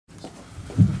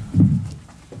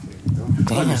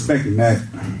Damn. I was expecting that.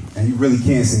 And you really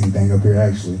can't see anything up here,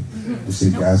 actually. You see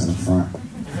the guys in the front.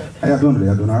 How y'all doing today?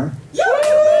 Y'all doing all right?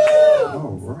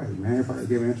 All right, man. If I could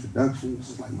give an introduction, this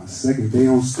is like my second day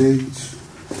on stage.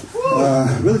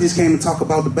 Really just came to talk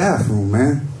about the bathroom,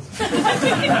 man. You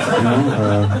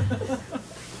know,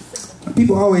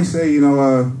 people always say, you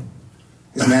know,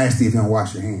 it's nasty if you don't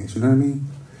wash your hands, you know what I mean?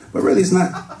 But really it's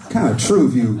not kind of true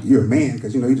if you're a man,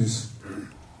 because, you know, you just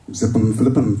zip them,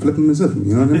 flip them, and zip them,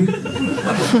 you know what I mean?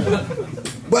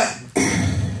 But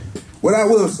what I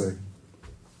will say,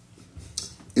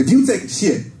 if you take a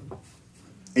shit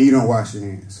and you don't wash your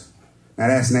hands, now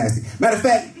that's nasty. Matter of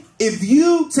fact, if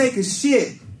you take a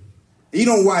shit and you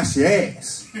don't wash your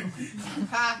ass,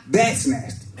 that's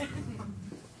nasty.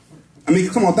 I mean,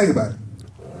 come on, think about it.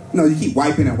 You know, you keep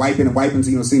wiping and wiping and wiping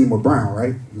until you don't see any more brown,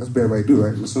 right? That's what everybody do,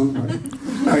 right? Right? All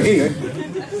right, anyway.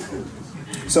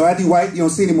 So after you wipe, you don't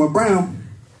see any more brown.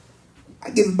 I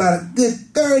give it about a good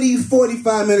 30,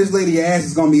 45 minutes later, your ass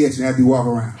is going to be itching after you walk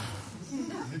around.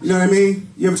 You know what I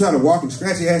mean? You ever try to walk and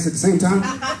scratch your ass at the same time?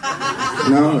 You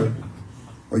know?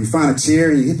 Or you find a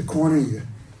chair and you hit the corner and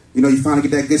you know, you finally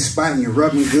get that good spot and you're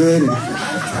rubbing good. And,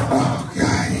 oh,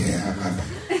 God, yeah.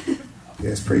 Yeah,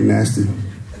 it's pretty nasty.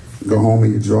 You go home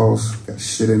and your drawers got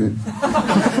shit in it.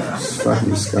 It's fucking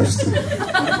disgusting.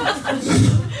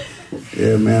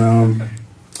 Yeah, man.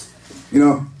 You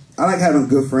know, I like having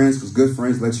good friends because good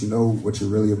friends let you know what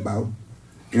you're really about.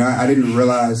 You know, I didn't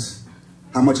realize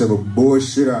how much of a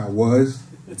bullshitter I was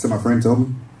until my friend told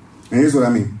me. And here's what I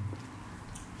mean.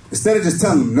 Instead of just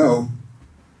telling them no,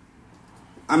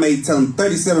 I may tell them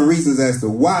 37 reasons as to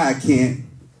why I can't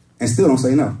and still don't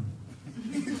say no.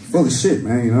 Full of shit,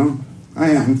 man, you know?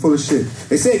 I'm full of shit.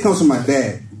 They say it comes from my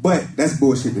dad, but that's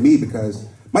bullshit to me because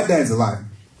my dad's a liar.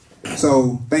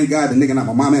 So thank God the nigga not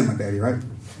my mom and my daddy, right?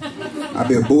 I'd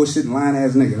be a bullshit and lying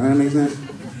ass nigga, that makes sense?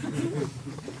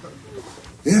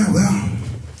 Yeah, well,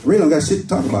 really don't got shit to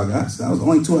talk about, guys. That was the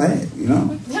only two I had, you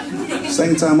know?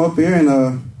 Second time up here and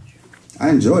I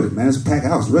enjoyed it, man. It's a packed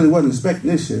house. Really wasn't expecting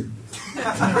this shit.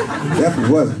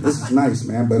 Definitely wasn't. This is nice,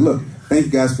 man. But look, thank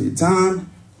you guys for your time.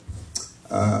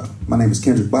 My name is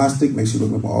Kendrick Bostic. Make sure you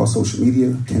look me up on all social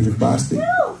media, Kendrick Bostic.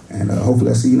 And hopefully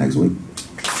I'll see you next week.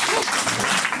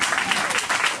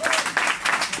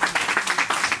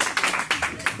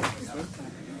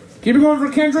 Keep it going for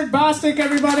Kendrick Bostic,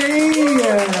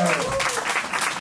 everybody.